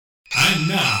And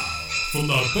now, from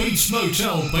the Bates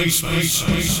Motel basement,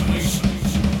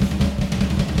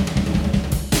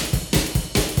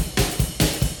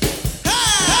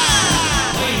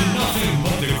 playing nothing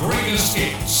but the greatest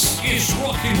hits, it's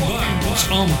Rockin' Bones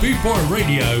on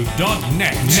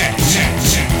BeatBoyRadio.net.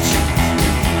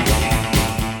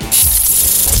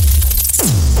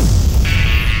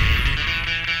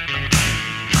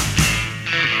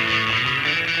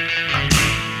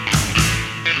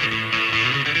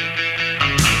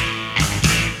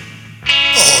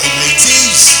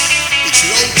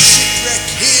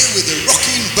 With the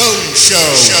Rockin' Bones Show.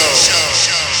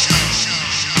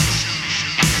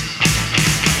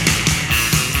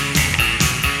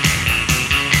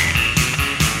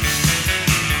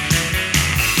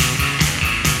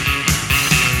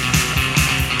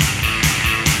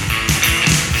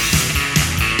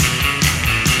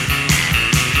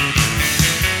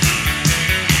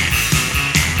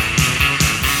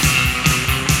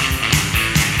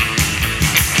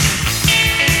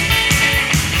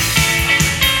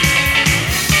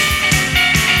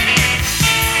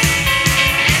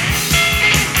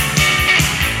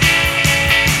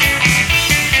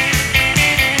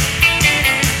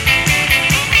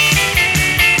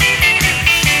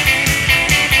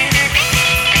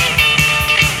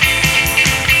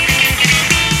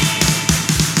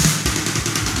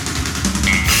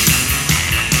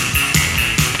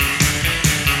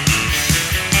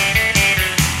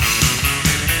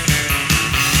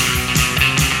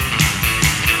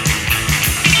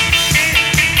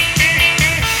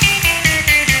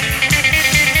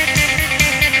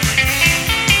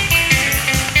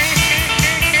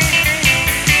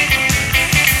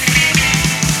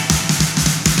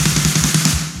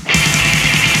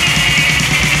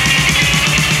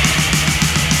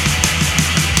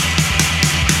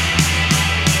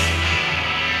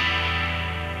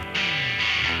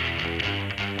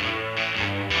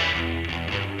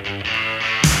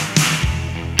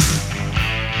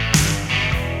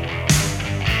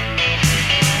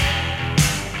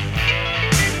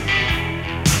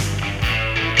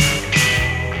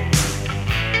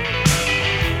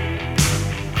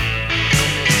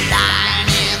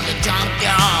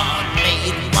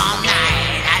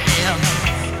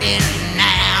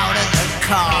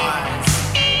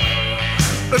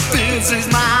 This is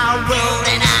my world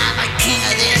and I'm a king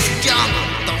of this jungle.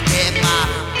 Don't get my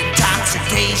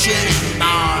intoxication in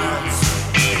bars.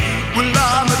 Well,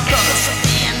 I'm a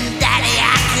dustbin, daddy,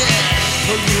 I could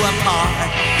pull you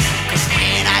apart. Cause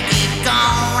when I get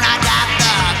gone, I got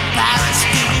the Paris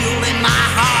steel in my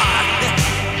heart.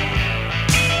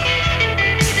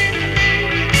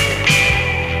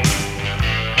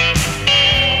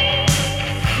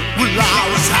 Well, I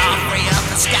was halfway up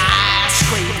the sky,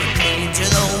 scraping clean to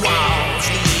the walls,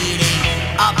 eating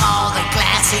up all the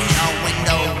glass in your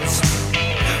windows.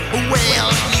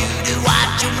 Well, you do what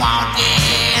you want,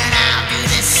 yeah, and I'll do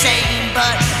the same,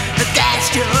 but that's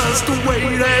just the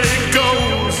way that it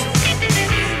goes.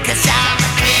 Cause I'm a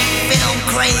clean film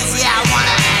crazy, I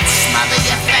wanna smother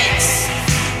your face.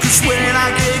 Cause when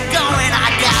I get going, I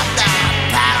got the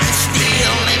Paris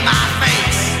steel in my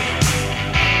face.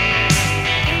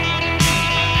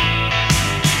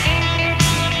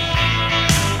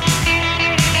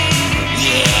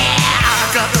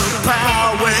 I got the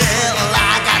power, well,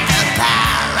 I got the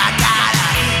power. I got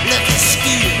a look of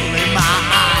steel in my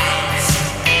eyes.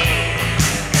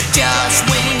 Just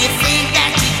when you think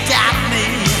that you got me,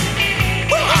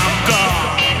 well, I'm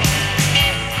gone.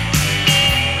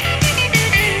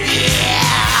 Yeah,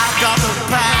 I got the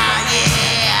power,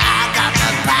 yeah, I got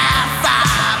the power.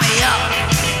 Fire me up,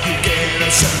 you get a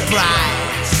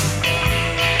surprise.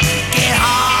 Get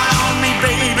hard on me,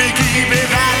 baby, keep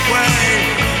it that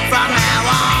way. From now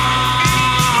on,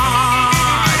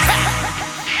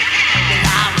 well,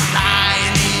 I was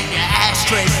lying in your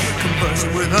ashtray,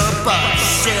 conversing with a buzz,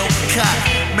 silk cut,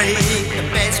 make the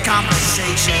best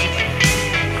conversation.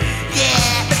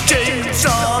 Yeah, the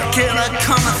chainsaw killer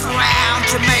cometh round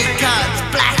Jamaica's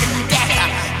Black and Decker,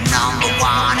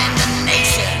 #1 in the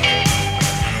nation.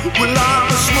 Well, I'm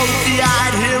a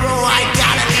smoky-eyed hero, I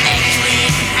got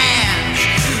electric hands.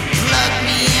 Plug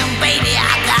me in, baby,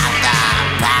 I got the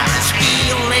Paris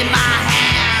steel in my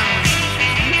hands.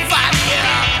 Fire me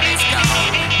up, let's go.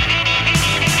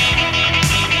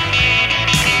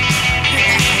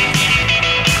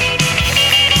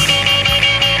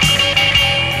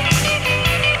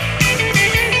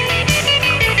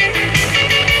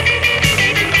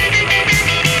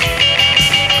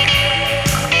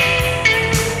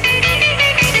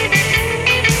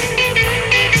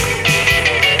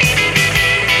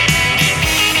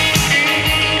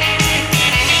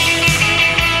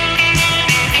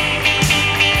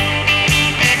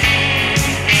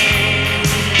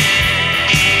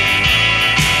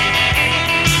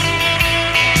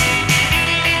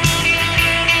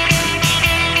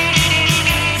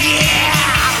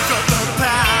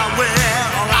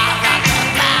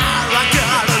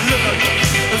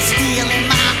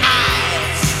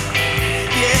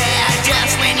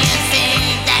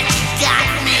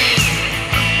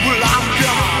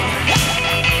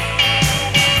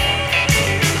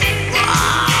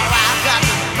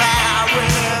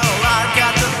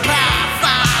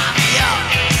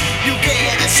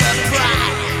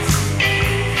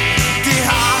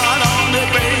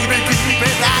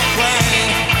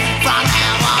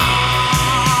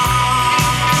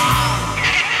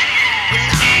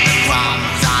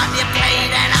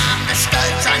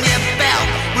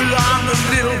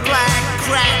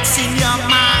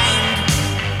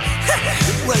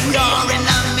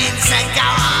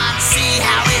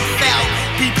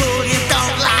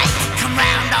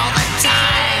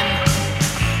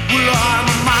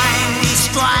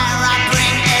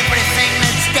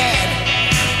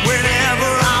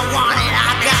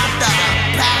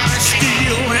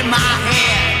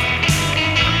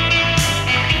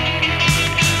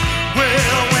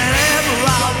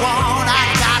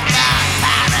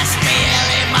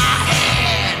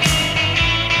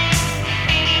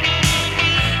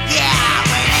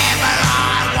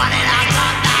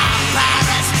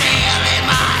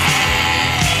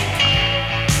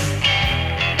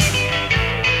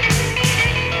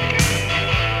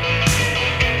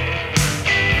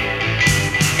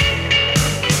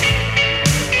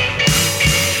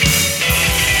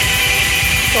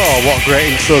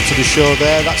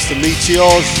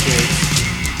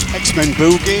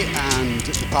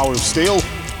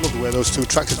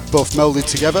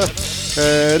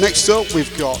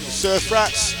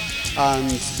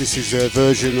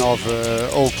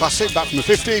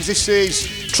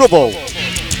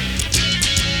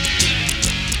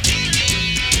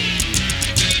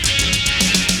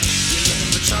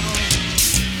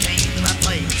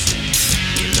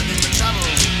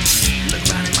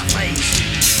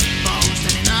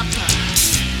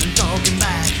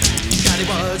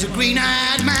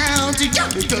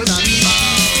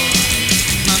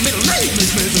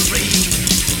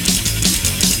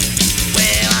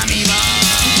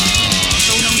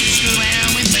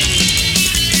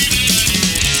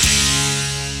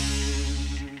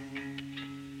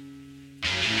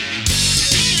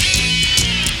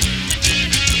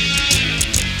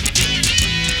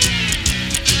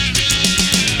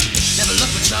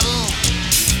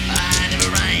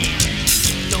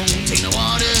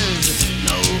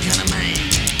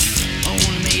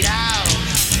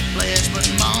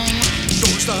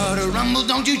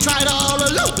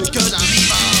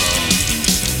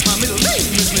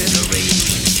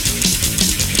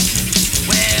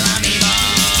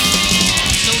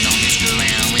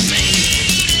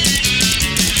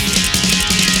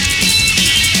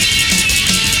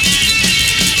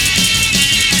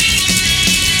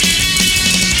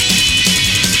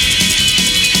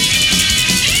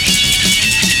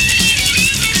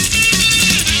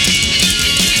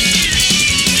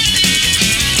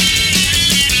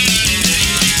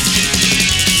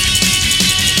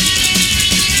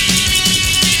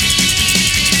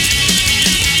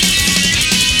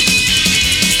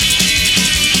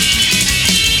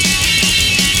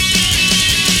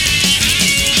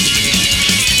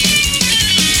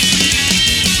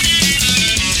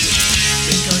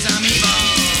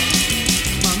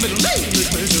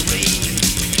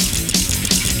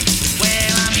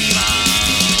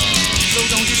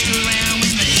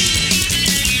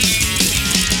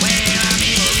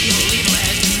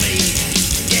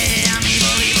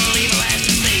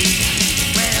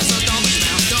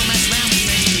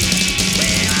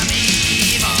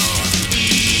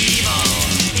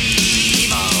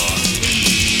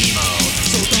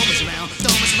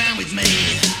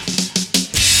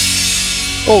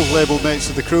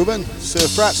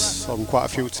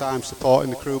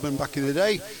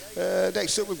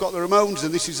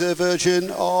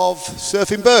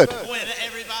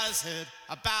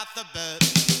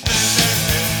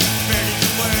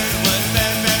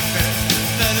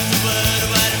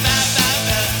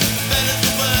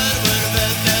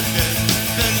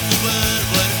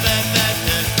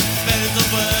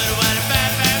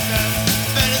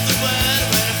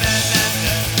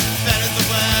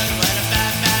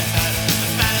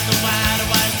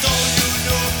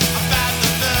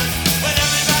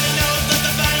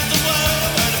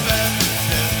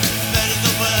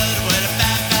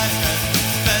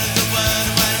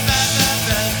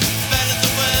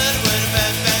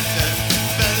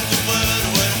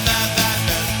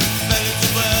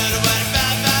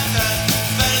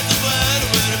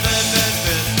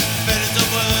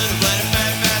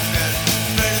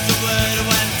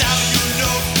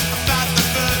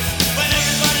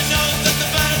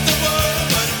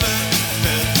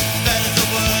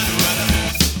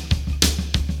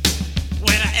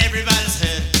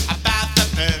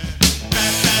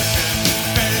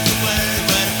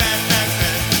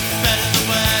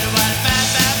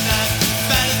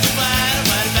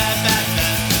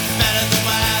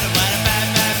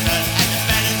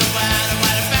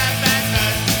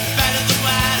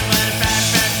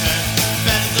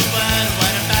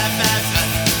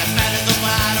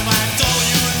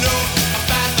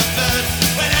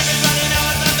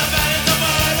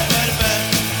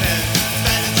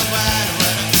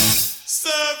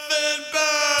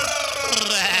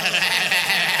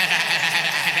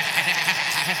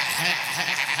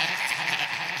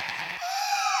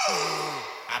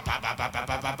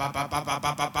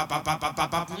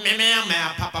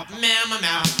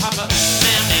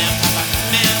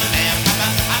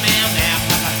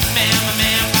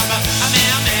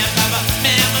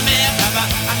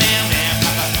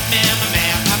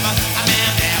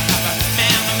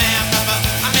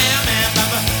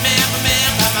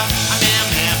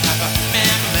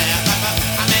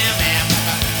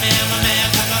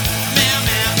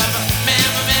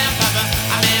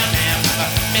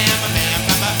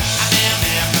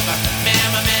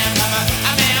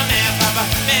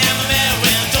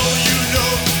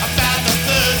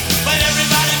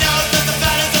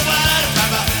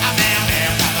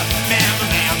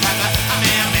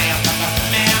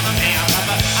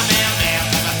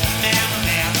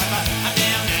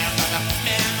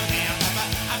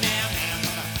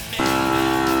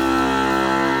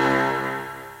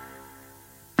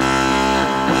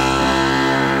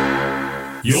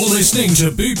 listening to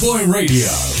Boot Boy Radio.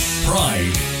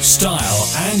 Pride, style,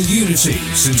 and unity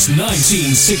since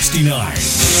 1969.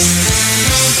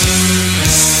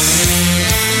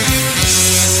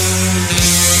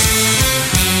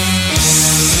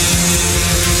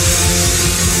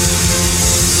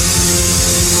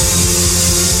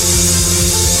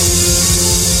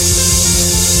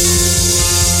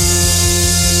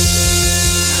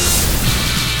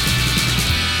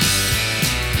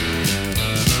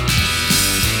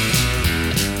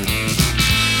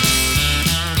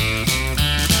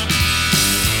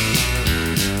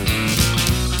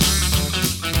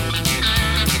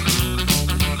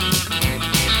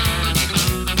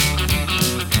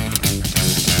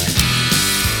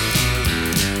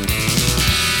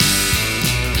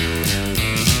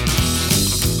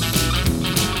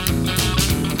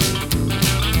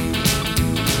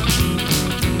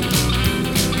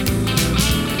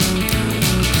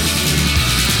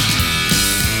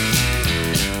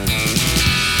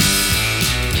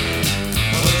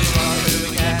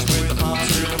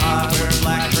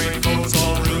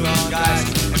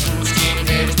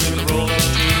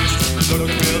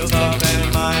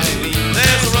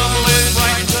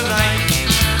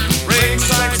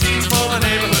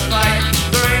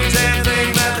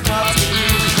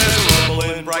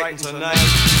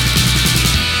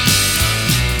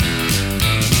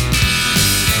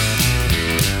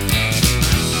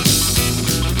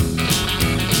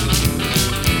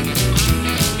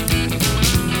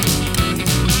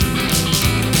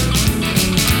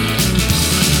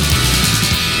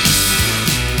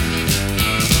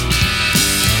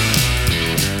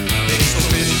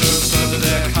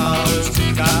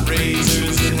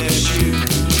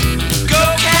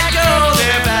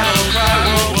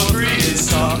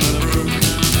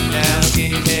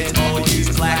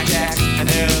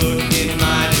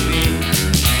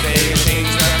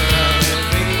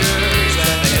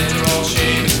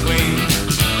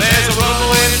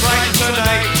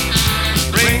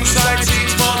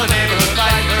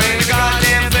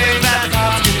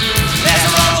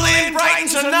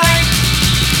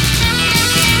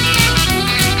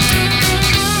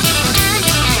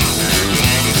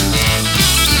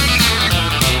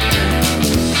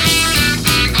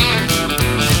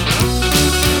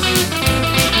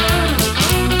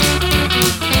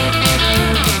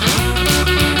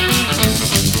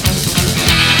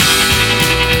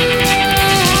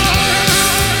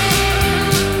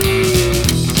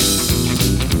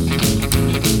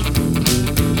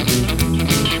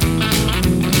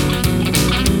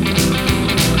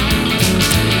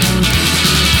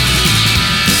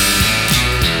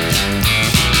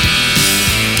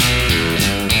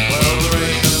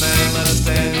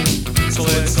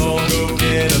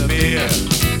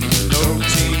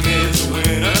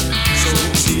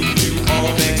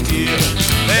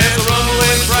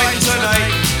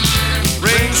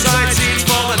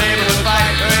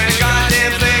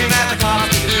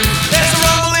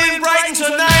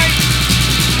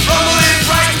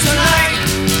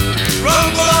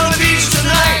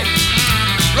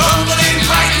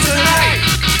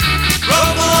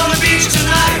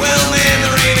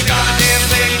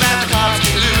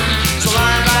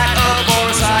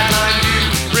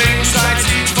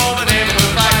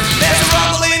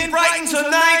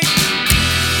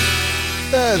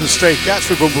 Stray Cats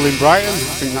with Rumble in Brighton.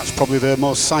 I think that's probably their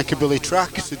most psychobilly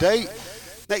track to date.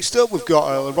 Next up, we've got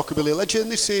a rockabilly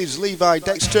legend. This is Levi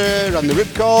Dexter and the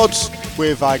Ripcords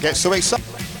with I Get So Excited.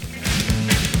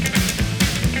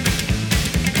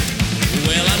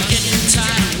 Well, I'm getting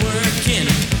tired of working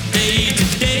day to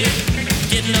day,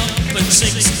 getting up at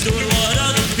 6, doing what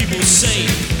other people say.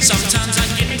 Sometimes I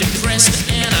get depressed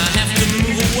and I have to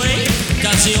move away,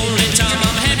 'cause the only time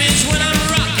I'm happy is when I'm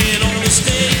rocking on the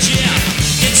stage, yeah.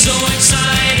 Get so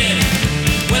excited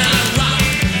when I rock,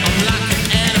 I'm like an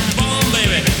atom bomb,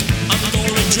 baby. I'm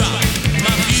gonna drop. My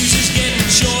fuse is getting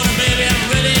shorter, baby. I'm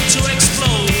ready to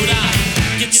explode. I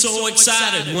get so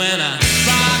excited when I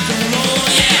rock and roll,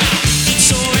 yeah. Get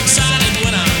so excited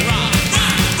when I rock,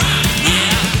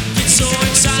 yeah. Get so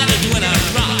excited when I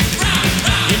rock,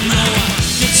 you know I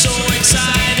get so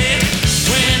excited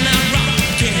when I rock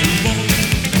and roll.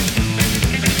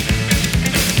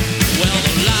 Well,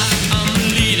 the life I'm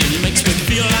leading makes me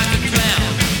feel like a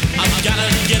clown. I've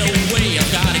gotta get away,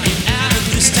 I've gotta get out of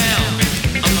this town.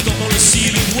 I'm gonna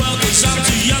see the world 'cause I'm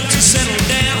too young to settle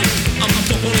down. I'm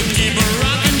gonna keep a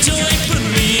rockin' till they put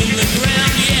me in the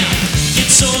ground, yeah. Get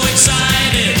so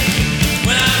excited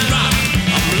when I rock,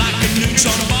 I'm like a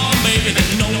neutron bomb, baby, that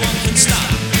no one can stop.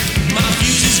 My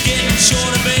fuse is getting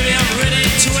shorter, baby, I'm ready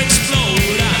to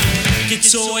explode. I get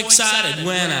so excited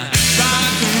when I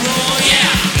rock and roll, yeah.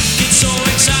 Get so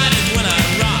excited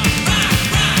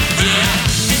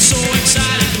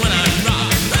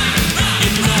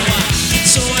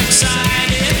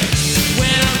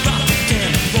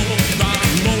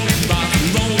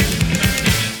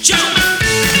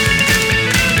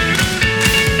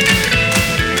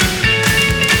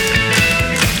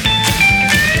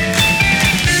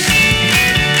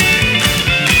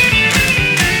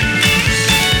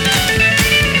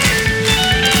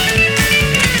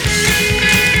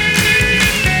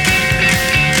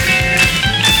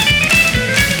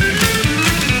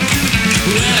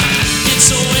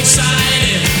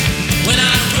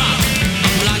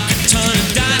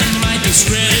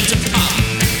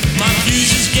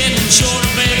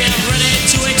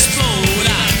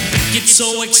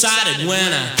so excited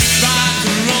when I rock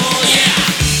and roll, yeah.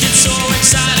 Get so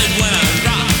excited when I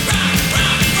rock,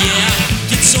 yeah.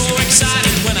 Get so excited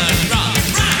when I rock,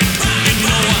 you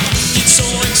know I get so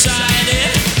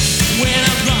excited when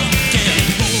I rock and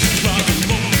roll, rock and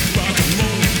roll, rock and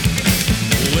roll.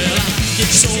 Well, I get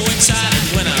so excited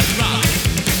when I rock,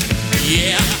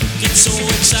 yeah. Get so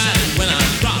excited when I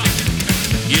rock,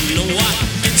 you know I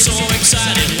get so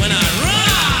excited when I rock.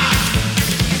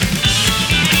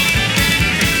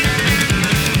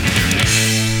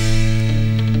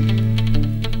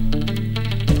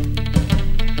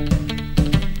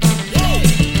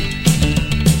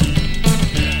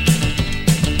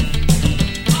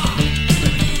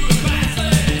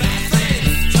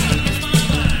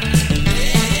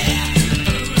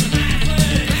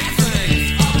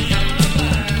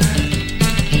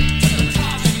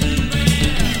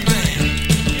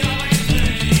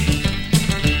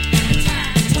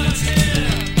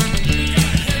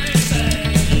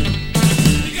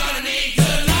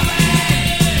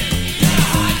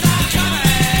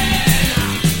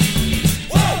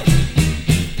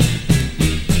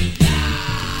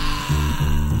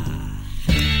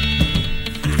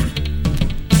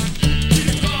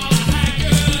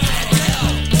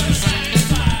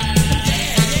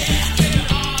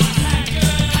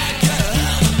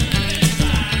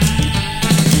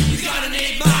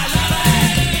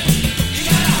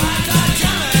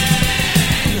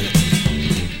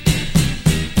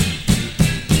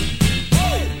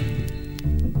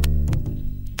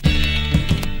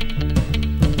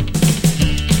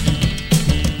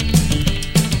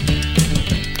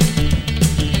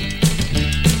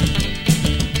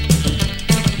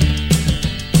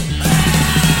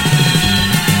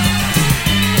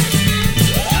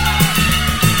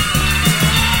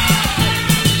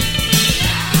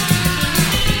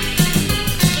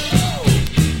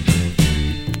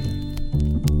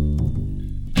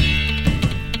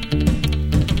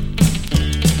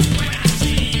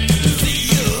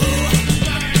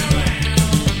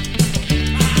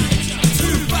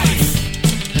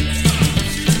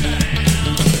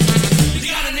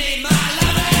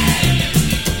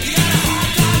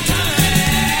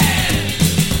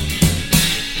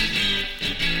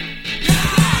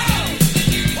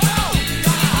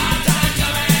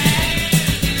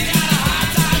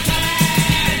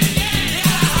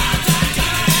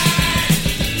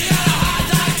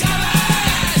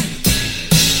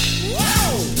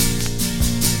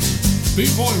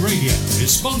 Boot Boy Radio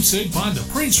is sponsored by the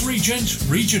Prince Regent,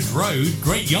 Regent Road,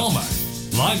 Great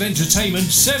Yarmouth. Live entertainment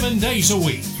 7 days a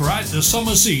week throughout the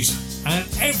summer season and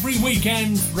every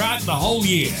weekend throughout the whole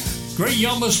year. Great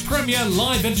Yarmouth's premier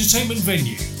live entertainment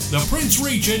venue, the Prince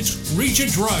Regent,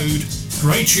 Regent Road,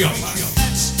 Great Yarmouth.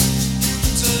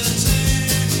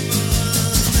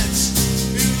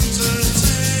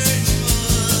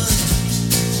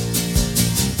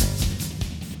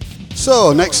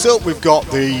 So next up we've got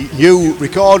the new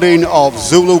recording of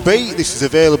Zulu Beat. This is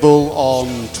available on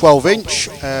 12-inch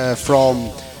from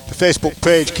the Facebook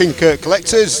page King Kurt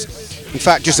Collectors. In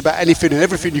fact, just about anything and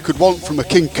everything you could want from a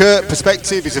King Kurt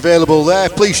perspective is available there.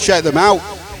 Please check them out.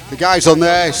 The guys on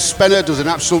there, Spenner does an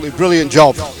absolutely brilliant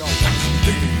job.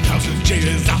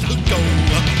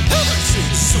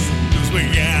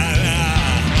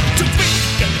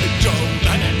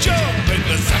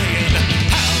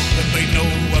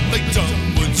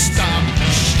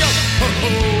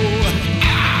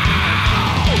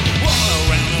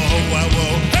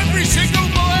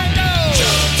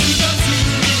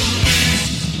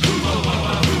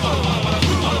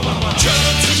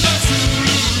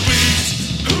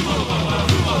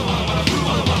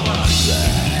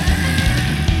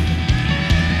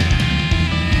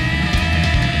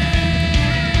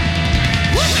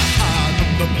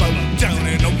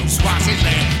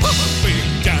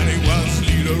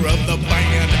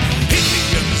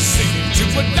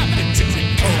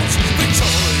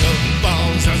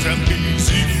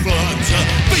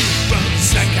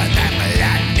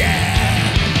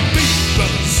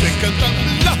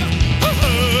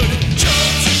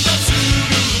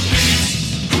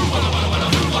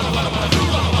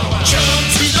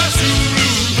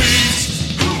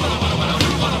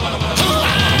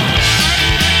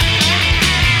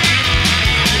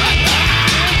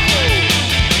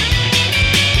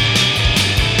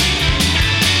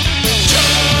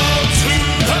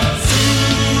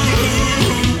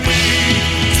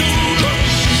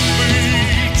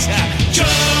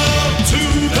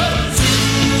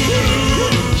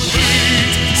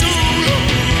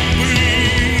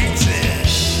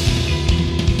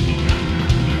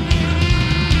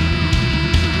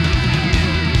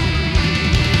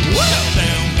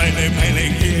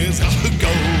 years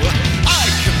ago, I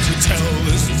come to tell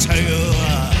this tale.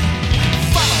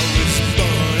 Forests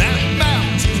burn and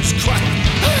mountains crack.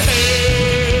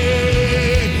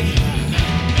 Hey,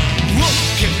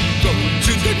 rock and roll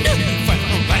to the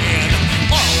newfound land.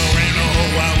 All around the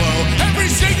whole wide world, every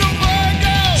single word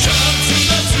goes. Jump to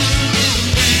the Zulu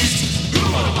beat.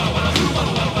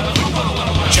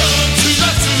 Jump to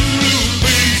the Zulu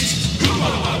beat.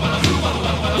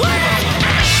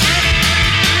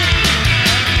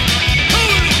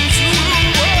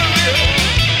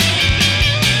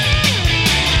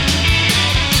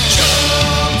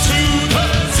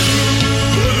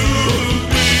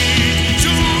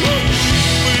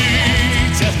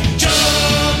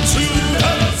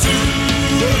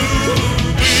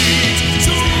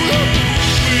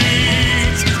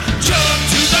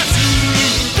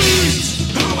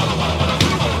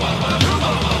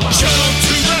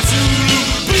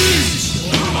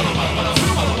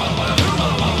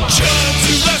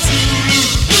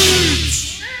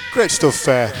 Great stuff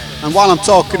there. And while I'm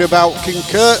talking about King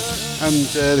Kurt and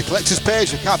the collector's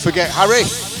page, I can't forget Harry,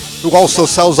 who also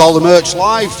sells all the merch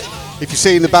live. If you're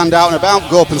seeing the band out and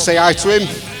about, go up and say hi to him.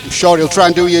 I'm sure he'll try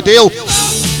and do you a deal.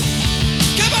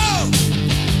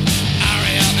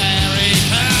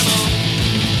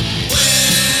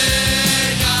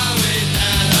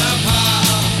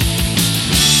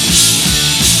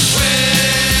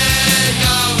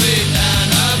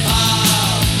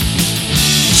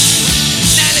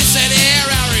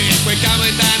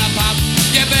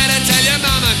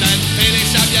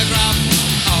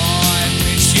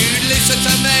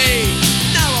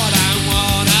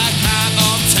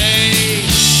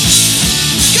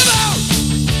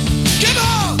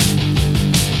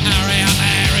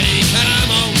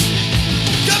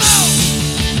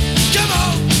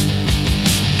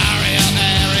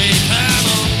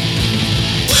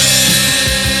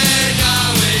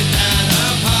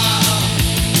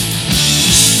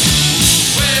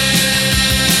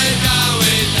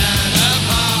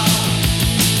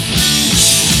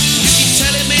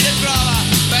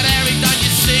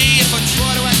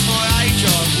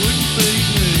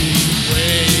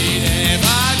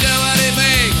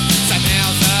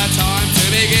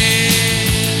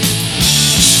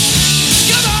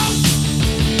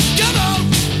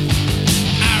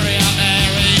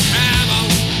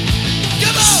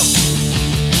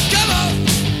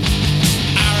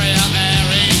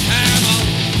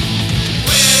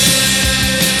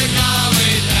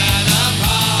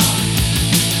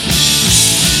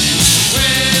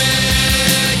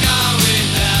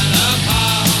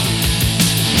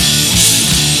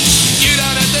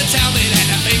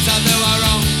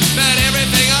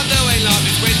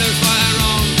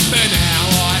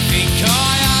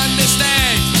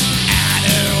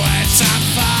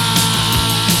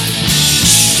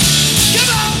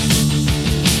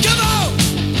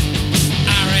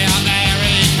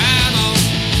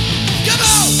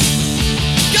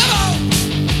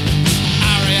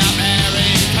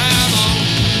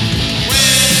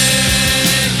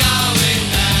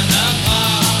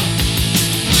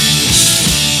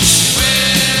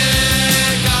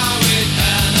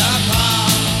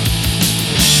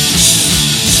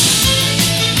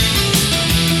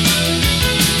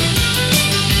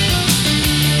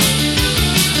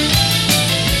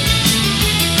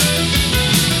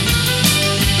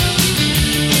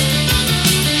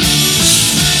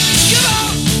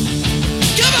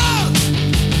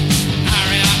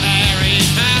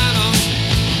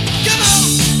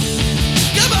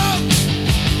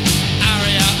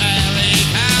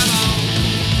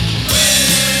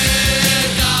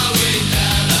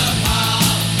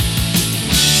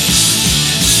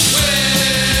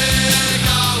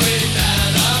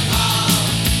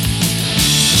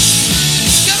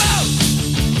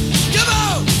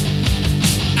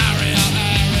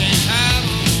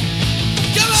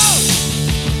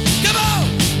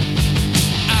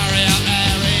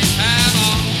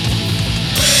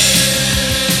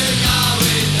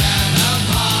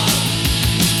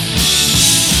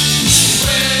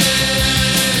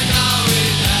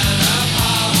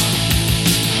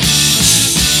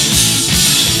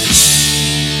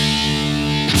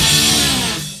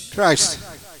 Christ,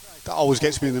 that always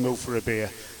gets me in the mood for a beer.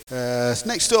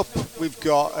 Next up, we've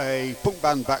got a punk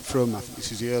band back from, I think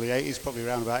this is the early 80s, probably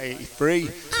around about 83.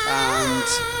 And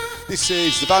this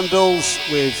is the Vandals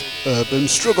with Urban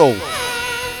Struggle.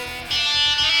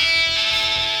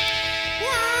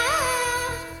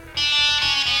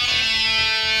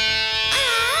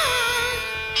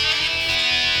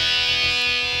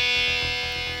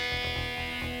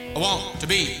 I want to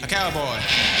be a cowboy.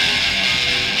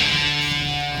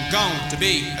 I'm going to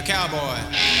be a cowboy.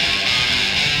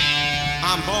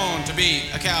 I'm born to be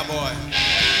a cowboy.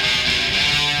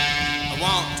 I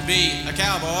want to be a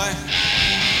cowboy.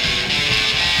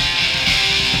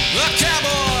 A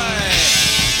cowboy!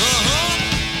 Uh-huh!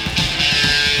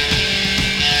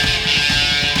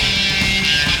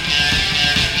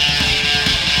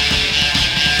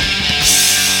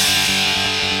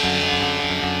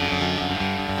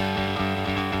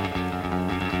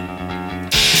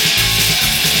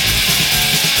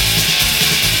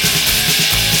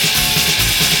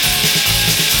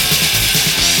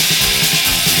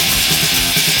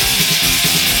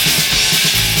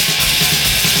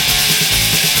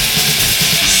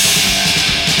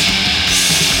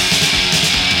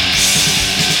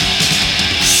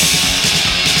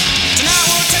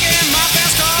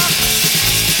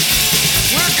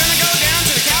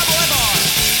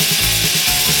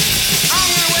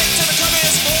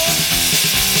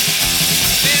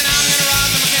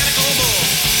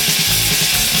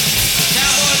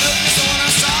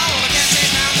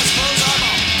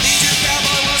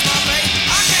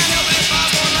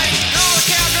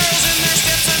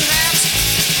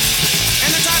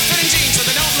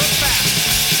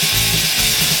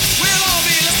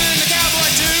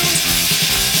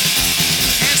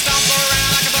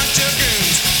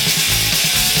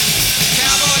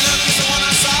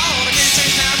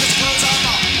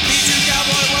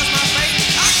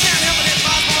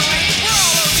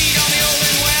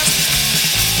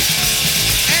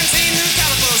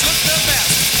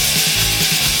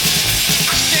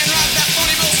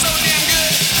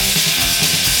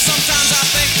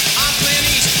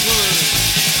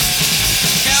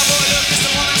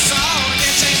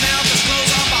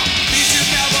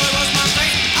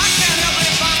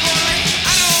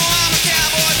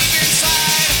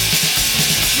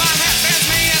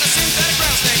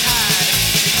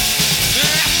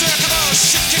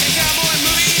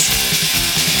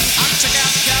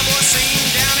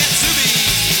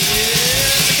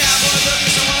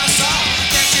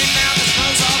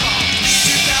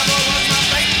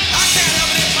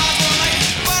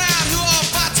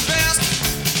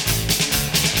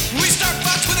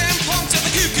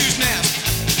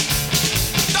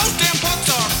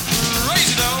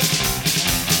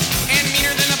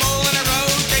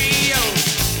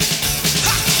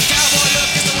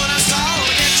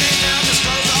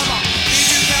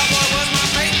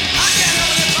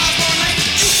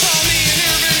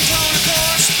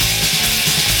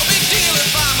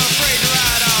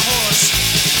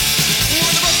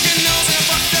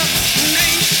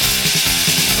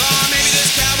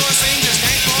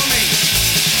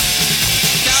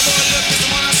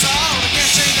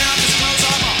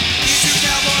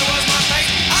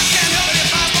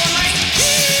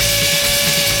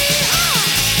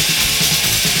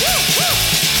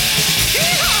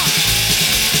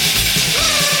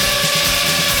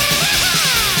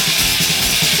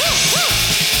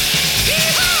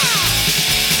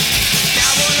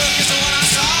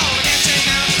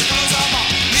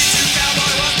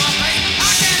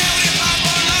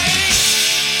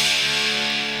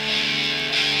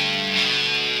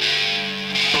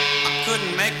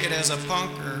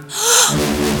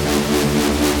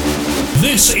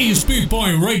 This is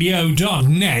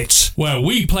bootboyradio.net, where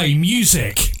we play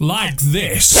music like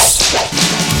this.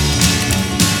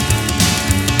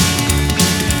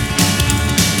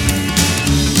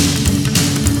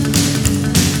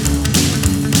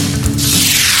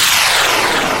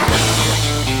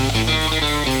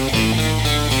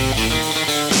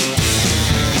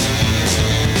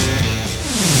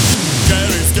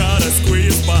 Gary's got a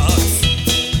squeeze box.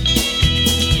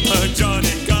 Johnny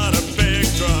got a big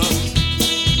drum.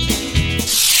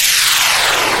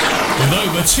 With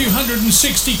over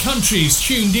 260 countries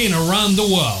tuned in around the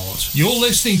world, you're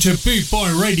listening to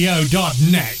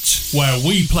bootboyradio.net, where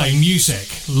we play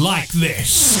music like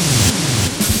this.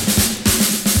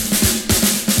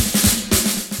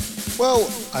 Well,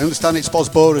 I understand it's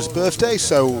Bosbora's birthday,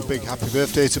 so big happy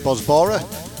birthday to Bosbora.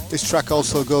 This track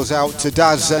also goes out to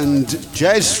Daz and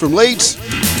Jez from Leeds.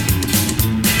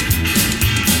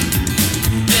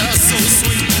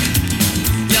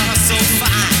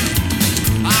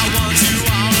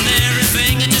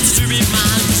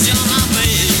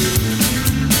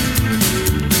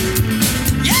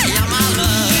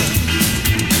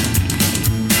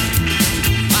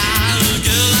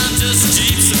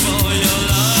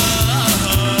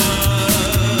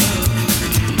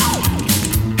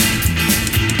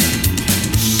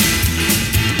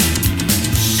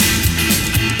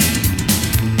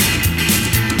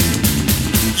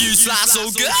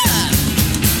 So good,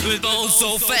 with bones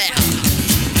so fat,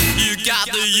 you got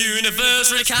the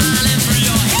universe reclining through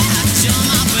your head. You're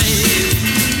my babe.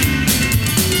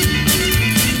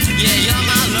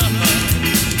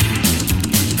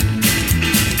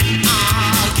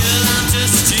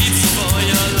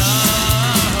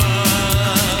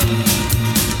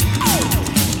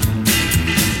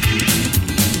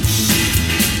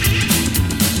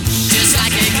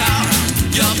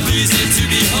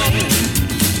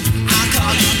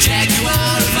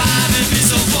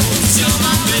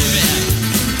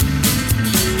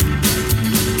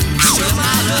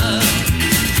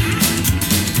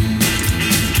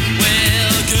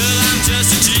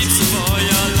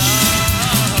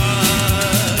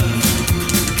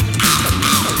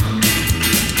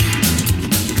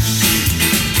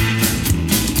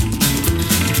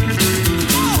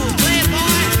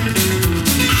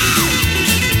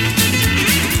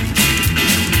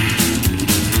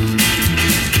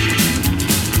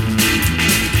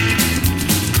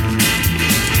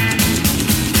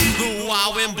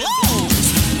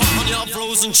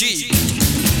 wasn't cheap.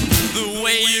 The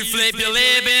way you flip your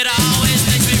lip, it always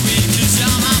makes me weak, 'cause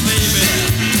you're my baby.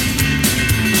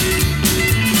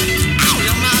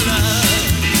 You're my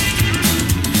love.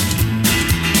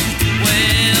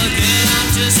 Well, girl, I'm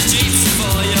just a gypsy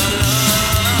for your love.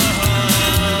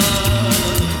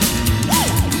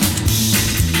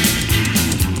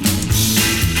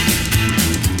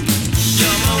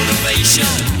 Your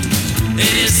motivation,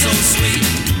 it is so sweet.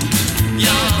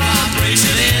 Your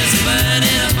vibration is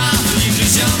burning up my heat,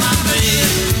 'cause you're my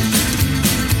babe.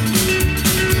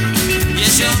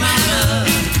 Yes, you're my love.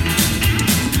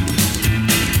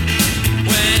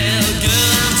 Well,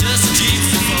 girl, I'm just a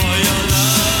gypsy for your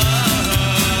love.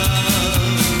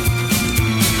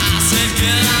 I said,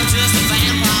 girl, I'm just a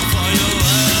vampire for your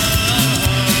love.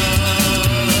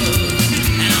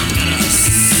 And I'm gonna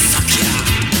suck ya.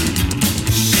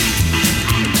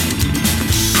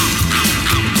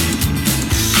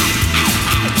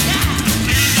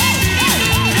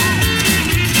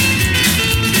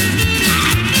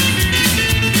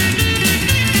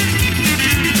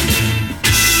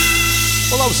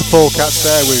 Well, that was the Polecats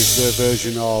there with the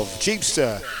version of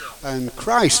Jeepster. And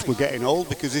Christ, we're getting old,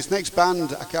 because this next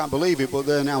band, I can't believe it, but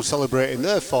they're now celebrating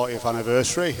their 40th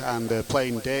anniversary and they're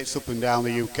playing dates up and down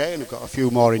the UK, and they've got a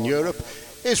few more in Europe.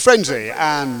 It's Frenzy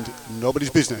and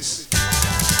Nobody's Business.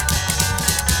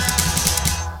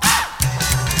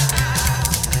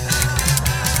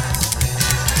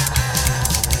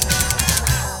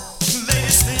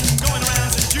 Latest thing going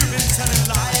around is you've been telling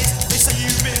lies. They say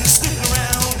you've been snooping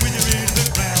around with your ear to the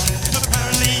ground.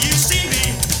 Apparently you see me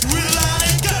with a lot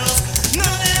of girls. None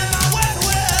of them I work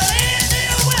well, anything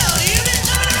you will. You've been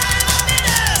snooping around my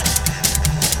business.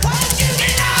 Why don't you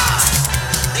get lost?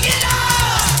 Get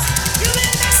lost. You've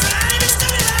been messing around, you've been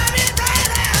snooping around, you've been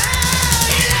praying around.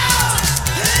 Get lost.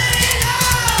 Get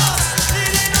lost.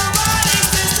 It ain't nobody's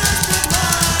business but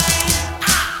mine.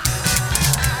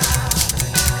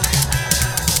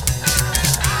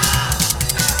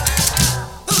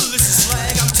 This is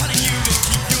slag, I'm telling you to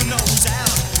keep your nose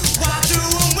out. What I do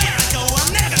and where I go,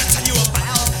 I'm never gonna tell you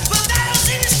about. But that don't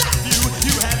seem to stop you.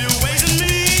 You have your ways and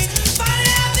means,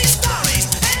 finding out these stories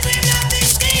and dreaming up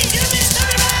these schemes. You've been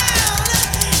snooping around.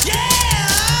 Yeah,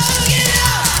 get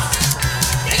lost.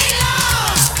 Get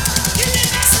lost. You've been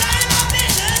messing around in my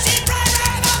business. You've been right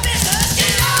around in my business.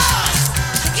 Get lost.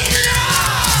 Get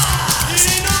lost. It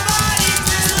ain't nobody's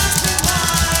business but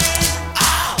mine.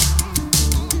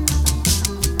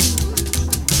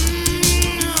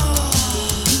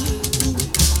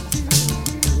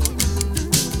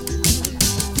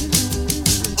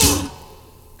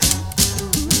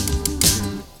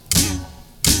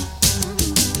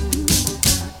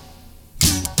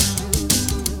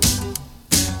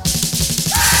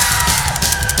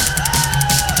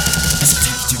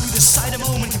 Stick to the side a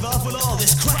moment, give up with all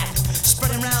this crap.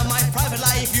 Spreading around my private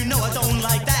life, you know I don't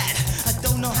like that. I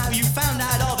don't know how you found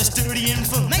out all this dirty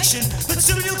information, but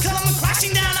soon you'll come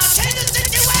crashing down. I'll change the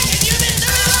situation. You've been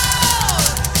through it all.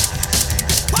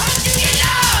 Why don't you get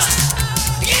lost?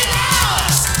 Get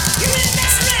lost. You've been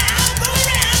messing around,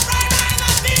 moving around, right around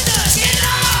my business. Get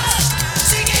lost.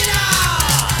 See, get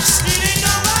lost. It ain't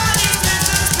nobody's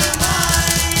business but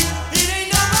mine. It ain't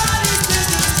nobody's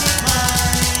business but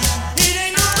mine. It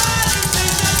ain't nobody's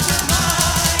business but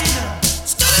mine.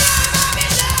 Stop around my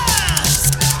business.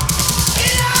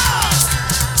 Get lost.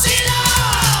 See,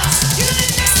 lost. You've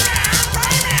been messing around,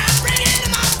 right around, bring it into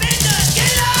my business.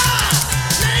 Get lost.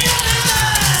 None of your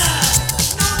business.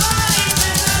 Nobody's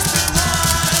business but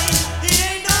mine. It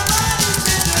ain't nobody's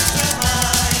business but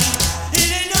mine. It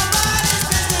ain't nobody's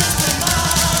business but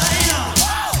mine.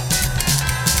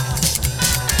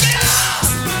 Get lost.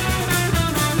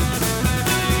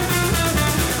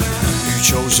 You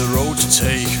chose the road to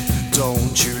take,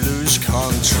 don't you lose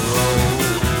control.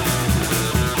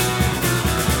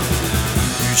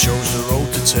 You chose the road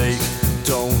to take,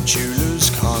 don't you lose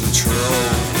control.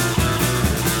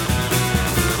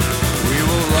 We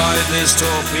will ride this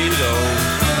torpedo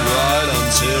right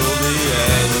until the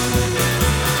end.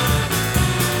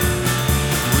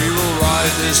 We will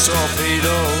ride this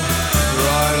torpedo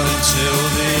right until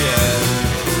the end.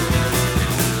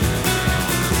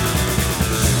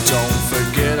 Don't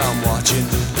forget I'm watching,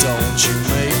 don't you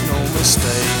make no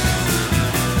mistake.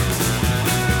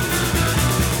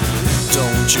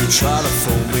 Don't you try to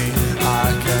fool me,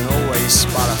 I can always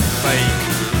spot a fake.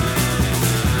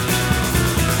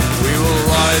 We will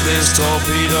ride this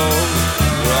torpedo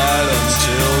right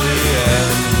until the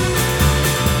end.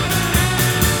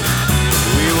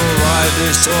 We will ride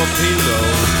this torpedo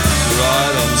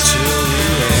right until the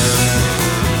end.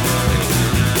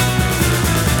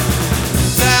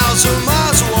 1,000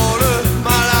 miles of water,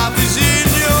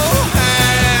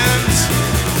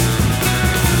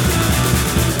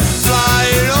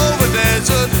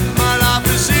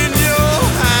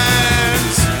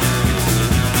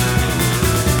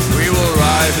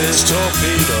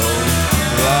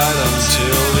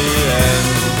 until the end.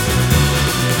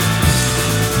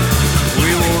 We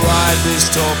will ride this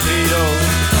torpedo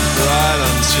right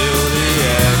until the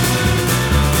end.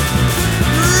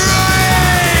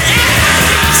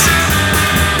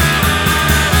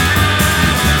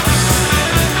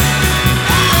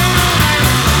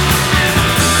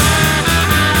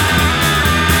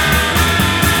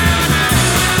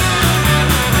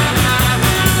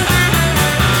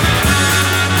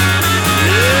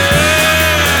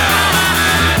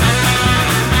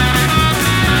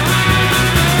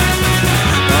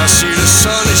 I see the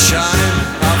sun is shining,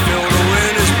 I feel the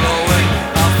wind is blowing,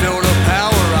 I feel the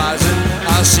power rising,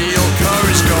 I see your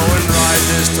courage going. Ride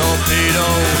this torpedo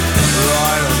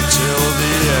right until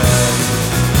the end.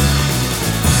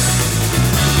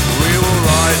 We will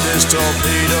ride this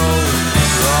torpedo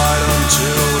right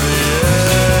until the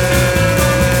end.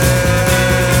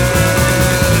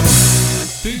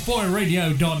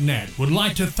 BootboyRadio.net would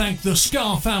like to thank the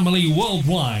Ska family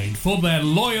worldwide for their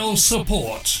loyal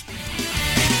support.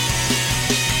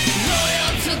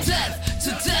 To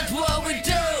death what we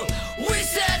do. We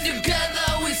stand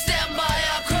together, we stand by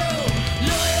our crew.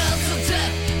 Loyal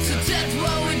to death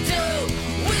what we do.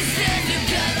 We stand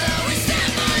together, we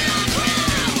stand by our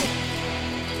crew.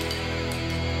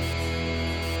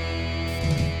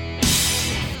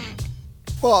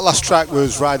 Well, that last track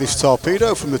was Ride This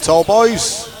Torpedo from the Tall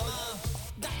Boys.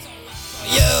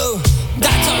 You,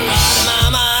 that's alright,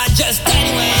 mama. Just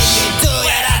any way you do,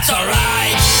 yeah, that's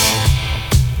alright.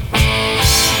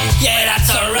 Yeah, that's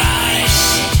alright.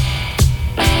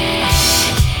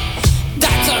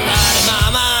 That's alright,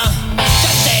 mama.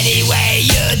 Just any way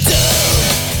you do.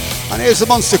 And here's the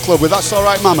Monster Club with That's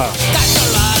Alright Mama. That's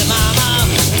alright, mama.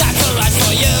 That's alright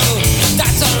for you.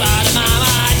 That's alright,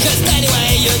 mama. Just any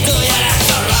way you do, yeah,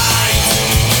 that's alright.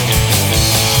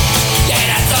 Yeah,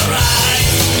 that's alright.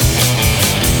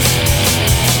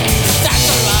 That's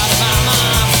alright,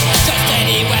 mama. Just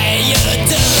any way you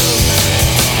do.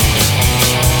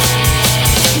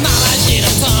 Mama, she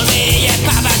done told me, yeah,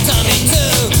 Papa told me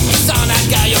too. Son, that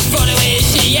girl you're fooling with,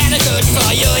 she ain't good for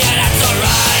you, yeah, that's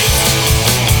alright.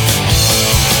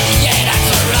 Yeah, that's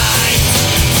alright.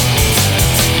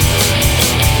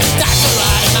 That's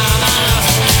alright, mama.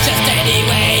 Just any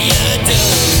way you do.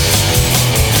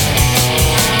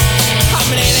 I'm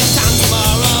leaving town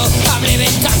tomorrow, I'm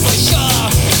leaving town for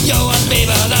sure. You won't be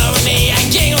bothering me and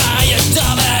king around your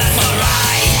door, but that's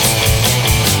alright.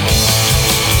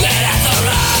 Yeah, that's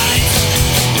alright.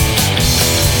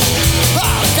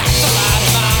 Oh, that's alright,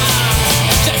 mama.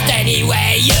 Just any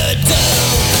way you do.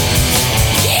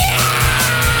 Yeah.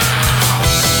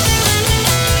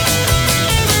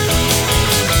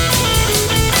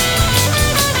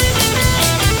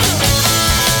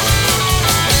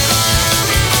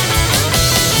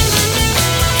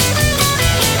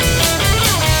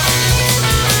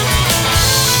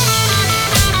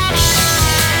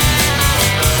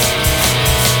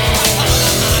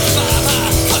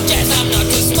 I guess I'm not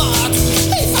too smart.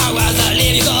 If I was a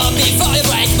leave you go before you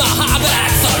break my heart, but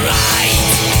that's alright.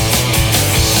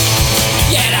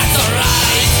 Yeah, that's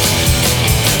alright.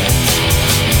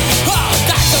 Oh,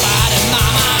 that's alright,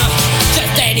 mama.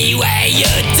 Just any way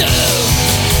you do.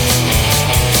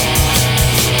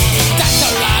 That's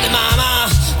alright, mama.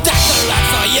 That's alright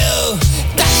for you.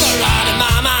 That's alright,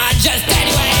 mama. Just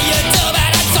any way you do, but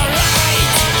that's alright.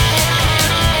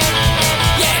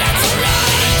 Yeah, that's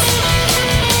alright.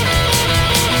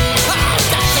 Oh,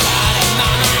 that's alright,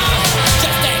 mama.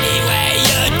 Just any way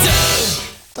you do.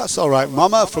 That's Alright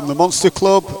Mama from the Monster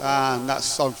Club, and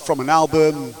that's from an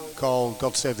album called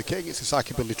God Save the King. It's a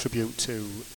psychobilly tribute to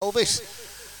Elvis.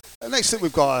 And next up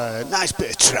we've got a nice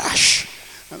bit of trash.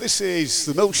 And this is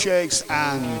the Milkshakes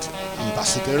and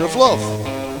Ambassador of Love.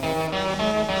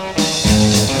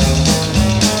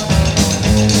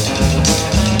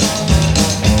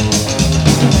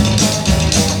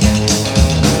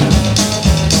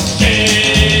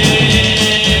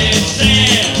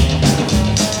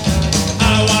 I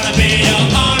wanna be your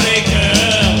only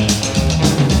girl.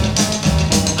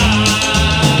 I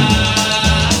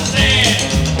said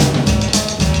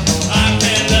I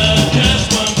can love just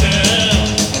one girl.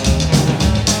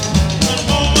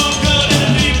 One more girl in the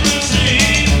deep blue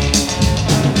sea.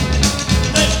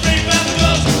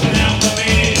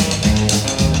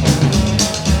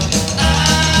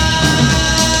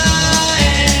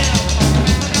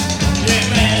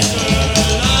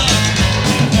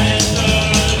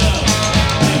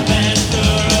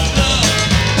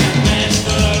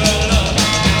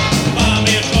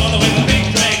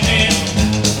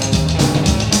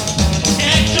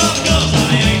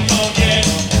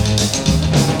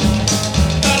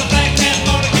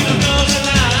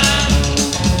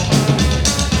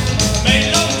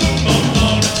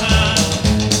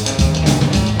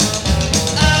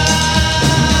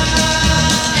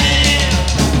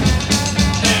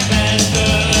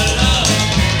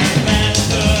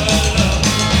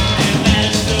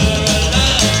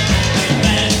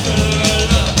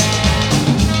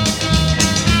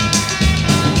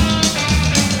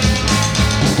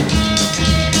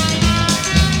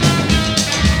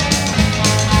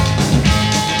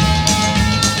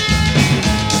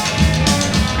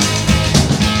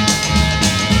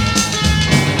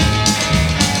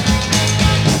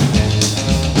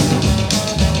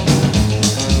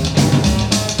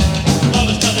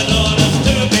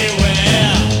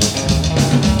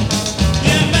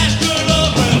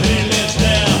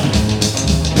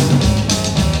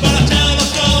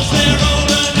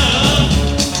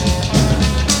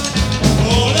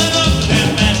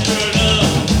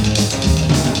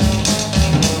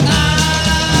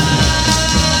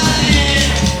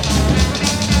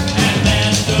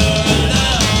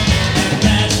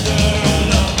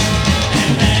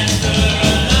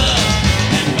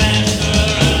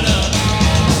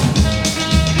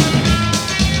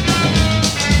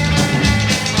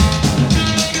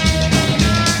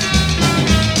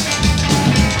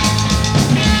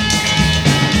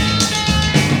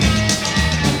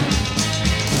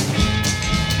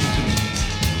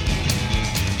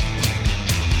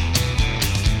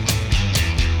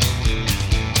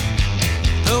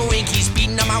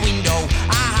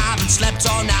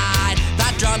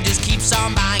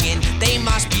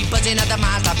 chasing at the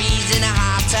monster bees in a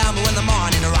hive. Tell me when the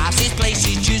morning arrives, this place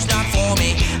is just not for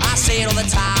me. I say it all the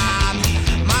time.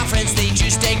 My friends, they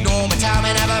just ignore me. Tell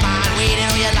me never mind, waiting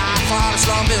all your life for the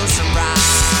Slumville sunrise.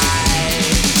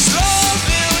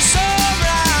 Slumville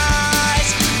sunrise.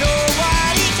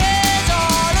 Nobody cares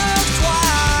or looks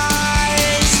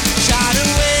twice. Shot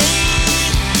away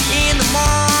in the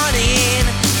morning,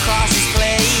 across this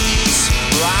place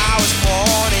where I was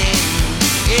born in.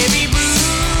 Every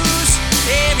bruise,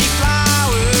 every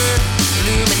flower,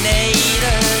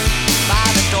 illuminated by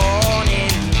the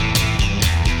dawning.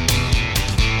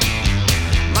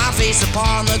 My face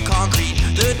upon the concrete,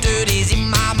 the dirt is in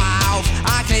my mouth.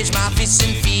 I clench my fists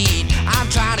and feet. I'm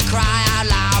trying to cry out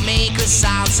loud, make a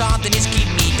sound. Something is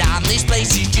keeping me down. This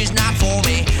place is just not for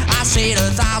me. I say it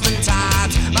 1,000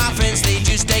 times. My friends, they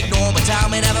just ignore me. Tell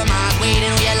me never mind, waiting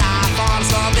all your life on a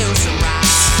Slumville sunrise.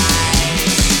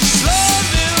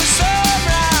 Slumville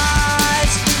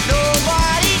sunrise.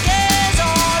 Nobody cares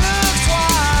or looks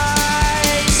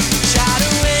twice. Shot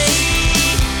away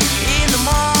in the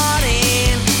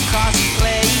morning, across the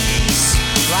place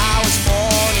where I was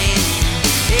born in.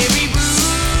 Every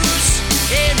bruise,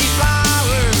 every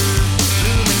flower,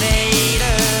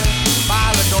 illuminated by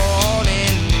the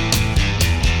dawning.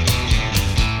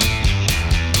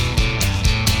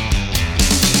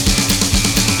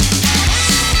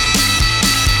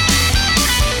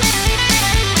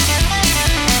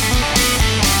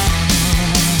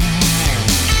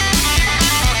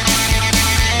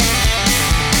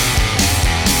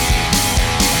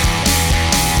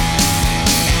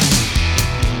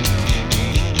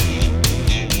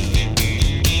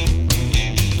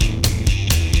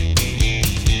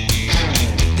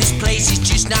 This place is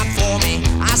just not for me.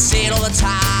 I say it all the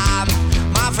time.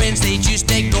 My friends, they just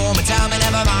ignore me. Tell me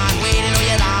never mind, waiting all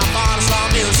your life on a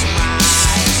Slumville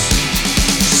sunrise.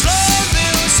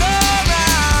 Slumville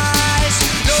sunrise.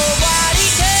 Nobody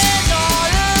cares or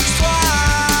looks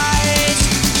twice.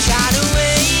 Shot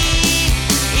away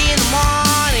in the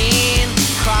morning,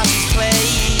 across this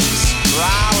place where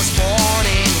I was born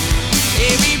in.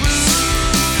 Every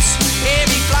bruise,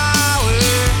 every flower,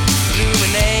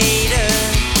 illuminated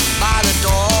by the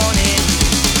dawning.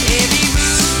 Every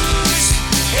bruise,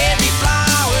 every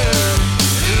flower,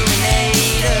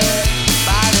 illuminated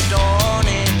by the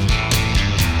dawning.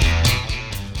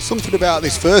 Something about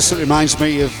this verse that reminds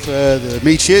me of the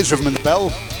Meteors, Rhythm and the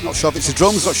Bell. Not sure if it's the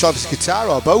drums, not sure if it's the guitar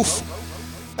or both.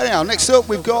 Anyhow, next up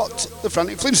we've got the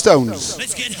Frantic Flintstones.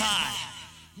 Let's get high.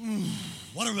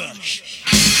 What a rush.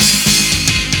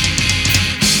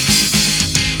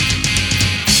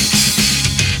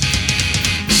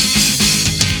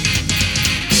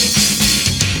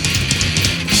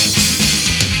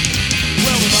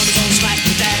 Well, the mother's on smack,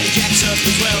 the daddy jacks up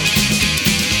as well.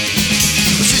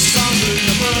 The sister's on blue,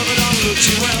 the brother don't look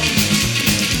too well.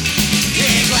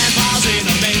 Yeah, grandpa's in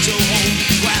a mental home.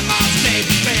 Grandma's dead,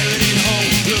 buried in a hole.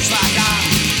 Looks like I'm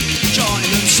joining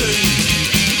them soon.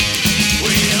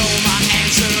 With all my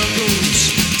aunts and uncles,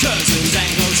 cousins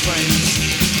and close friends.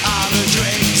 I'm the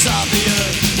dregs of the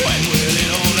earth, when will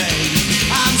it all end?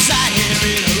 I'm sat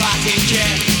here in a rocking chair.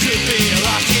 Could be a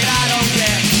rocket, I don't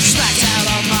care. Smacked out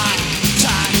of my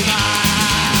tiny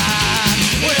mind.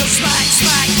 Well, smack,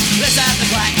 smack, let's have the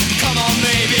crack. Come on,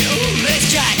 baby, ooh, let's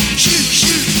jack. Shoot,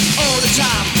 shoot, all the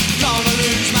time. Gonna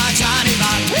lose my tiny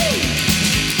mind. Woo!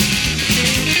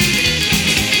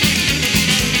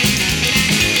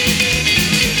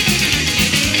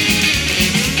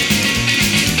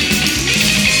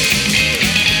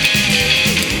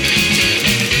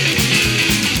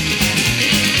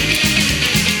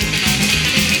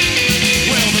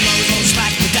 Well, the mother's on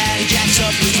smack, the daddy jacks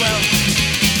up as well.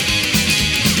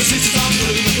 The sister's on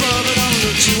blue, the brother don't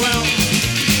look too well.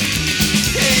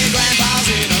 Yeah, grandpa's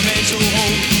in a mental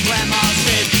home. Grandma's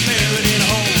dead, buried in a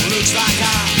hole. Looks like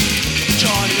I'm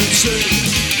joining them soon.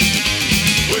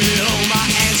 With all my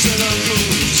aunts and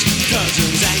uncles,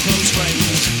 cousins and close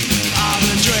friends. I'm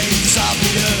the dregs of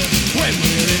the earth, when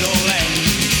will it all end?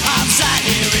 I'm sat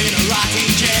here in a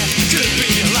rocking chair. Could be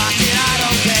a rocket, I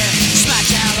don't care.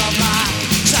 Smacked out of my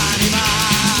tiny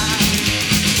mind.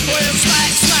 Well,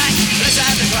 smack, smack, let's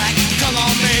have the crack. Come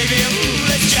on, baby, ooh,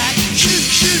 let's jack. Shoot,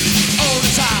 shoot, all the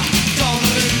time. Gonna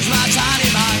lose my tiny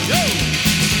mind. Yo!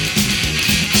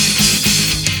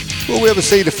 Will we ever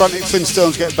see the Frantic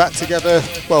Flintstones get back together?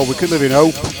 Well, we could live in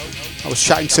hope. I was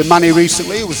chatting to Manny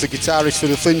recently, who was the guitarist for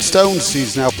the Flintstones.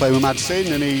 He's now playing with Mad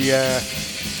Sin, and he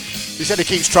said he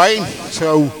keeps trying.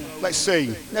 So let's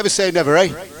see. Never say never,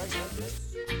 eh?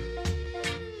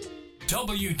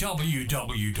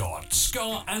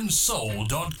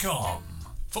 www.scarandsoul.com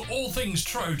For all things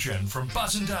Trojan, from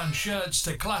button-down shirts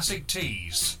to classic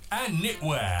tees and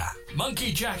knitwear,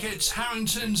 monkey jackets,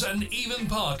 Harringtons and even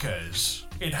Parkers.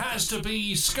 It has to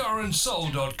be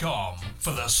scarandsoul.com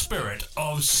for the spirit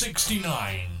of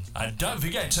 69. And don't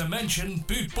forget to mention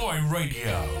Boot Boy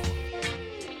Radio.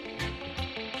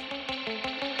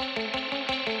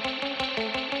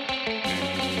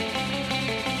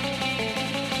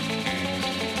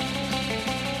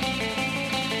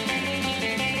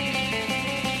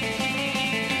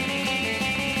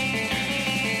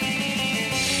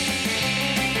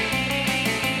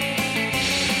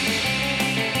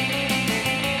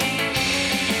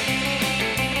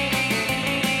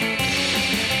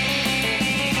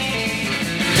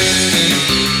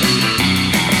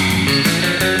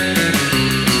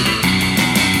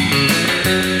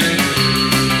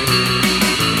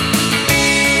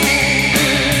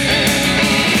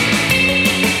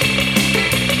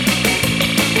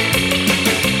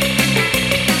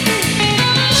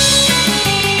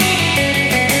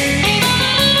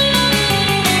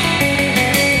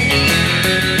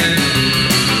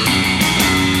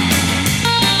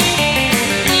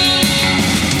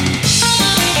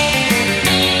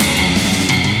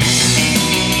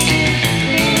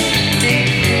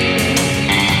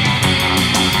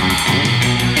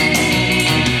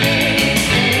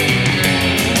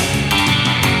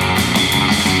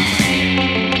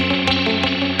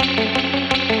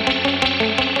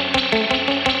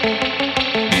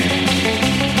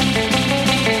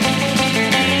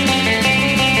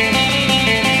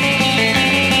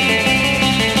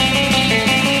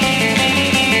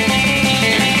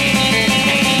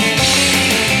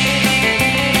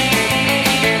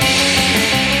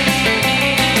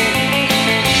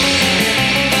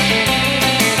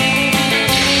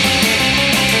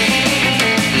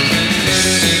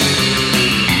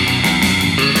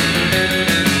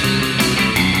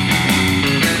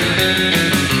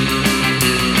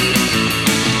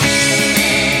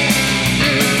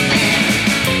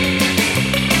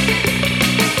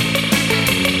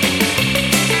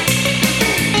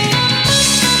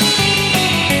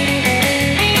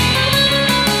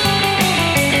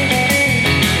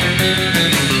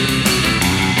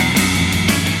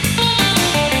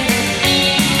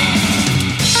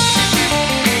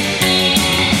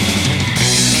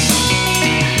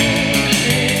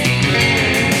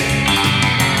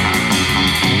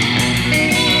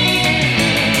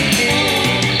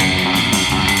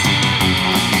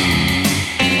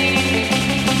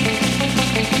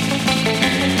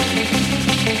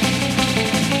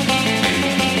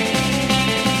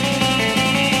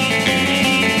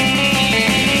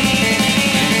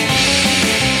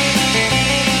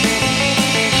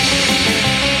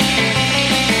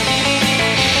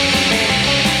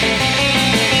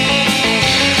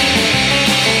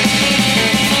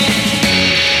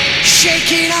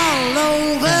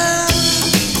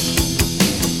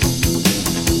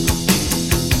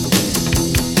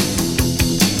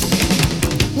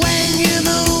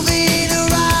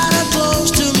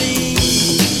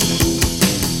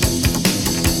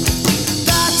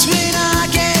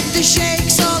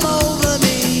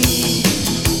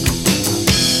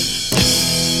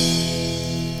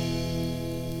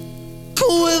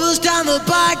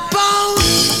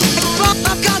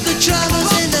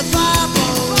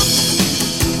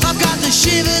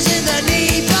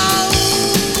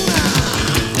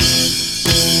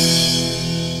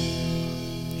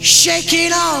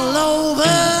 Shaking all over.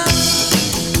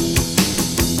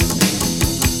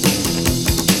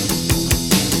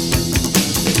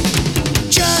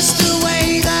 Just the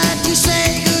way that you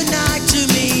say goodnight to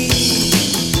me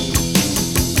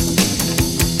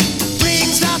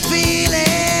brings the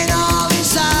feeling all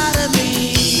inside of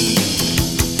me.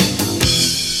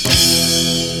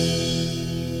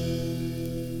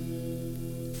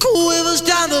 Quivers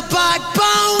down the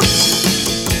backbone.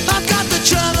 I've got the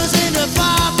tremors in the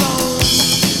fire bone.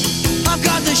 I've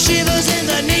got the shivers in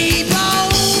the knee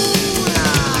bone.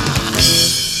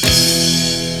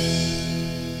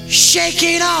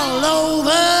 Shaking all over.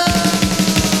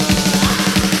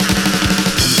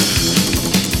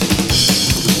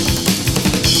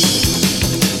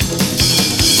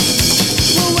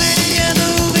 Well, when you're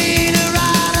moving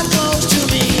around up close to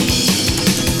me,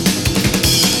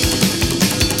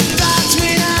 that's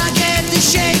when I get the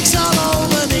shakes all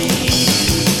over me.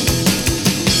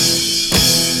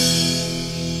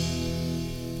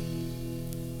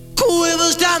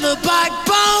 Quivers down the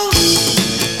backbone.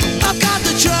 I've got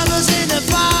the tremors in the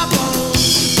fire bone.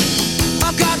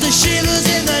 I've got the shivers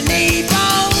in the knee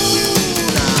bone.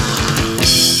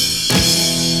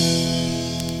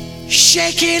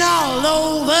 Shaking all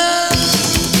over.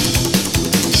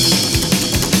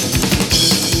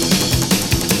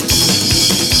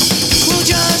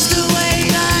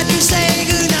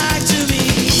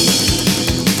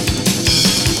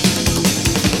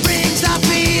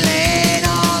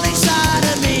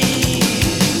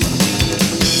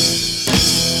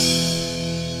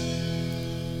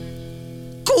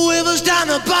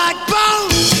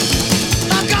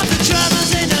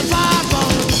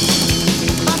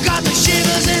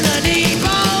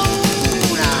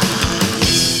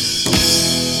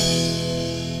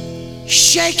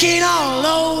 shaking all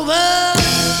over.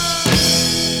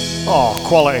 Oh,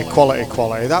 quality, quality,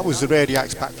 quality. That was the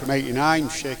Radiacs back from 89,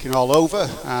 shaking all over.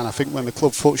 And I think when the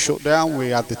Clubfoot shut down, we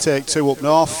had the Take Two up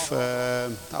north.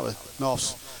 That was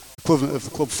North's equivalent of the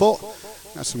Clubfoot.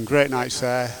 Had some great nights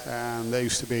there. They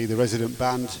used to be the resident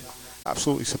band.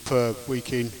 Absolutely superb,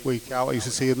 week in, week out. I used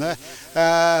to see them there.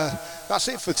 That's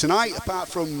it for tonight, apart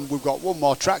from we've got one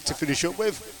more track to finish up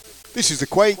with. This is the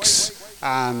Quakes,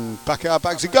 and back at our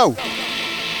bags and go.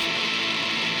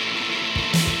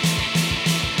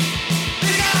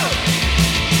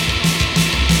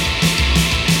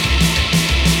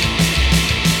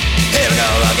 Here we go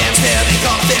again, still they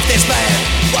call 50's bad.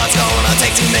 What's gonna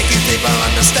take to make you people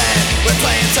understand? We're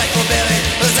playing psychobilly,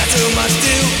 is that too much to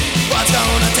do? What's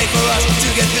gonna take for us to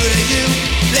get through to you?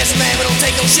 Listen man, we don't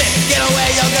take no shit, get away,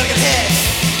 you're gonna get hit.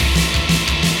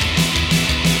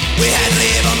 We had to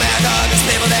leave America, cause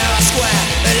people there are square.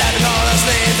 They like to call us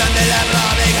names and they like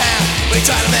our big hair. We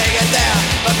try to make it there,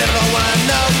 but people don't wanna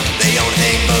know. The only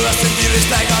thing for us to do is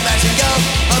pack our bags and go.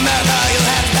 America, you'll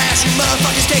have to pass, you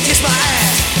motherfuckers can't kiss my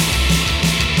ass.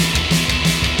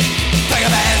 Pack our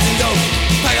bags and go,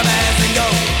 pack our bags and go,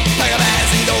 pack our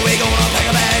bags and go. We gonna pack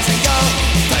our bags and go,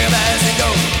 pack our bags and go,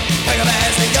 pack our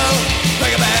bags and go, pack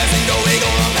our bags and go. We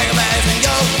gonna pack our bags and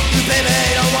go. You baby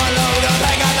don't want no, we're gonna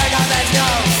pack our bags and go. Let's go.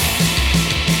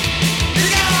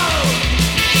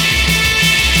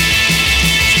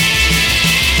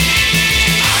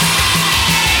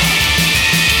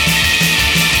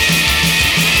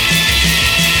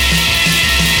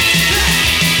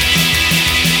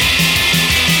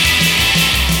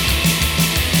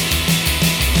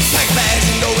 Pack our bags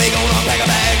and go, we gonna pack our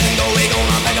bags and go, we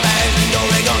gonna pack our bags and go,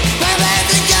 we gonna pack our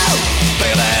bags and go,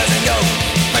 pack our bags and go,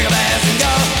 pack our bags and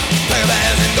go, pack our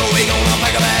bags and go, we gonna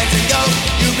pack our bags and go.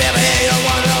 You never hear, you don't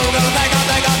wanna know, we're gonna pack our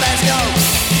bags and go.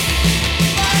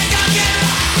 Let's go get it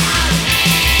on!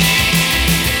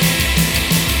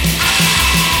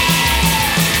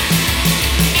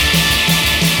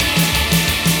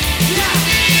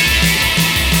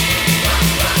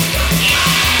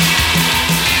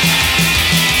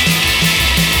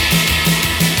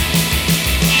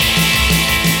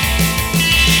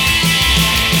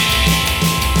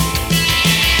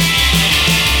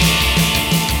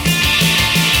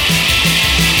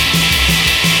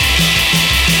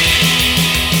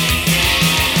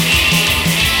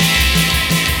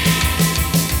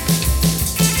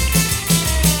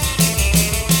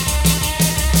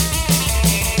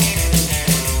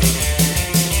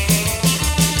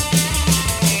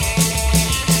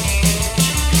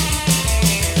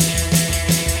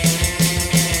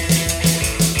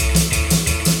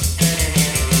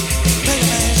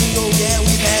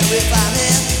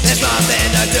 There's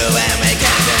nothing to do and we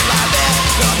can't get like this.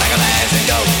 Gonna pack our bags and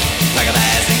go, pack our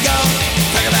bags and go,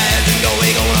 pack our bags and go.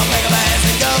 We gonna pack our bags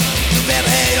and go. You better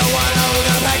hey, don't wanna know. We're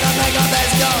gonna pack our bags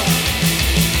and go.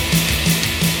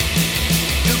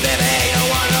 You better hey, don't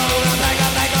wanna know. We're gonna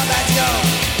pack our bags and go.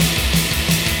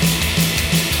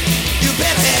 You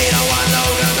better hey, don't wanna know.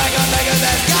 We're gonna pack our bags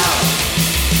and go.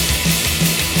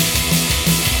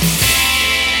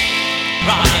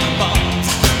 Rockin' bones,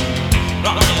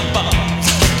 rockin' bones,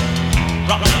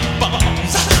 rockin'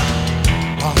 bones,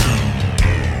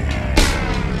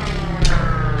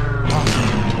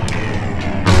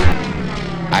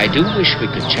 I do wish we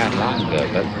could chat longer,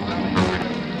 but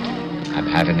I'm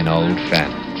having an old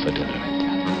friend for dinner.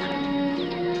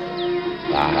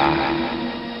 Bye.